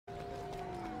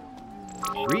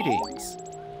Greetings.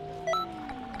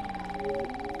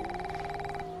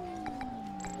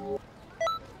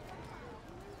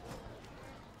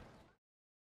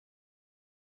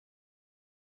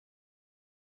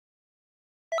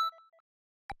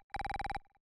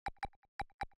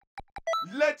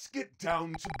 Let's get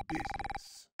down to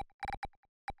business.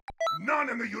 None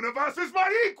in the universe is my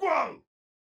equal!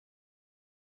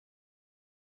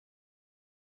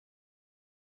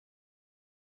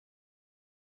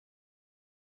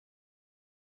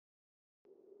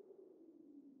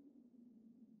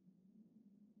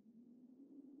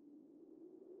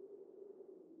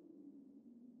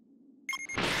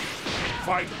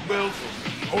 Fight well for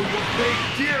me, or you'll pay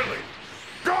dearly!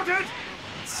 Got it?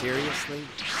 Seriously?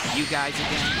 You guys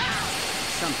again?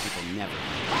 Some people never.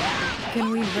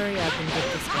 Can we hurry up and get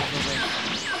this over with?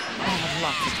 I have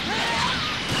lots of time.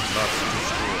 Must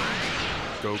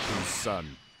destroy Goku's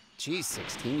son. Geez,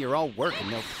 16, you're all work and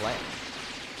no play.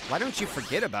 Why don't you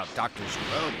forget about Dr.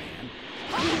 Giro, man?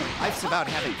 Life's about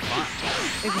having fun.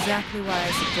 Exactly why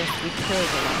I suggest we kill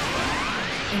the last one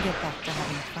and get back to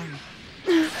having fun.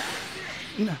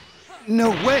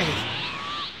 No way!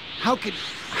 How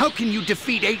can you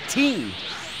defeat 18?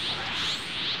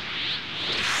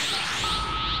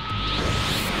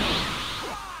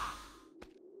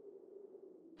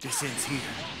 This ends here.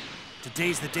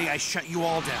 Today's the day I shut you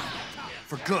all down.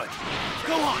 For good.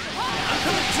 Go on! I'm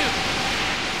coming too!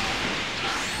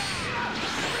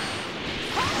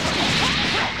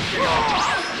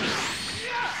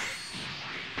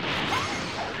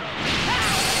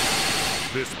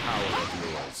 This power of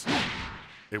yours,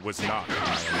 it was not in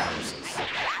my analysis.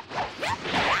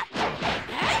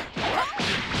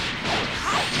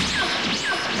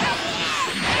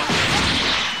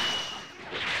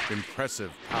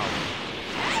 Impressive power.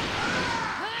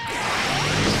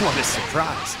 What a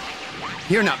surprise.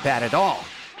 You're not bad at all.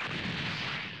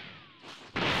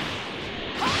 Damage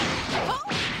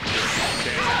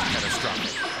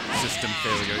catastrophic. System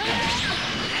failure image.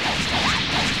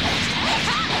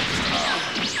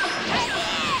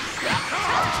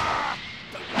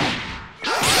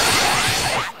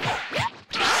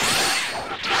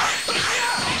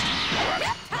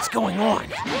 What's going on?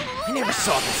 I never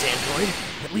saw this android.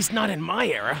 At least not in my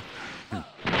era.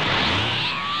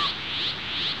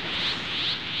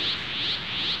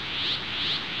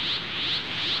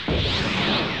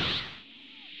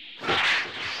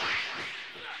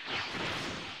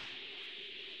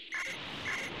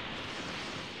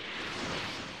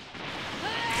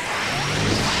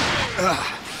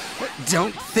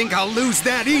 Don't think I'll lose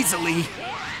that easily.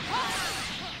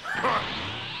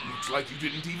 Looks like you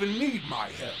didn't even need my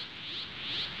help.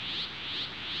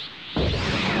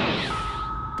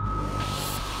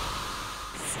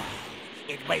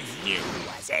 It was you,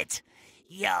 was it?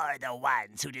 You're the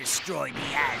ones who destroyed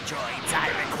the androids I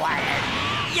required.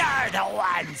 You're the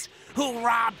ones who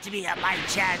robbed me of my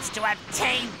chance to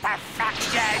obtain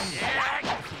perfection.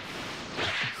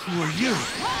 Who are you?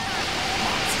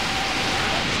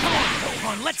 Come on,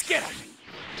 Gohan, let's get him!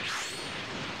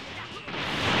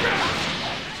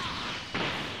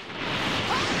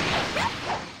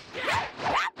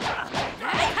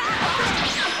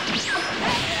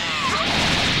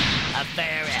 A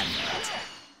fair effort,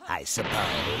 I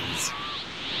suppose.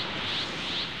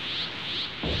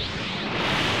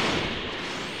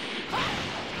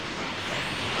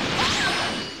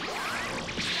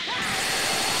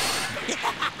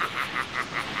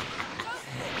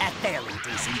 A fairly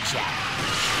decent challenge.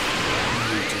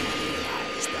 You do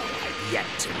realize, though, I've yet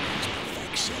to reach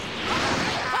perfection.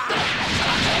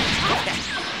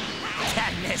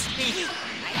 Can this be?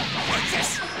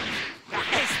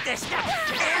 Is this what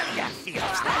failure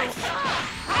feels like?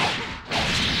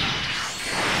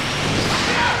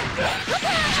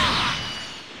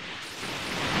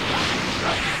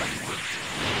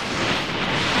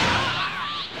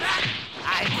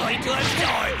 I'm going to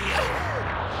absorb you.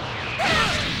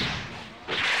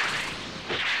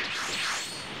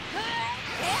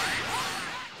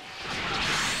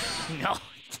 No,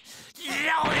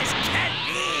 this can't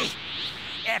be.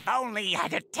 If only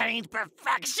I'd attained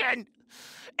perfection.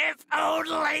 If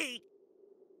only.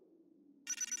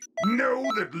 Know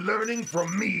that learning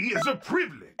from me is a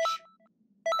privilege.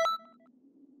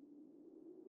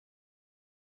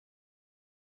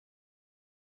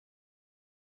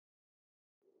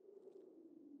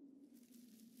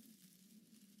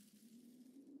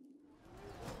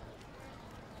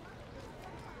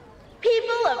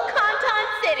 People of Canton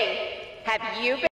City, have you been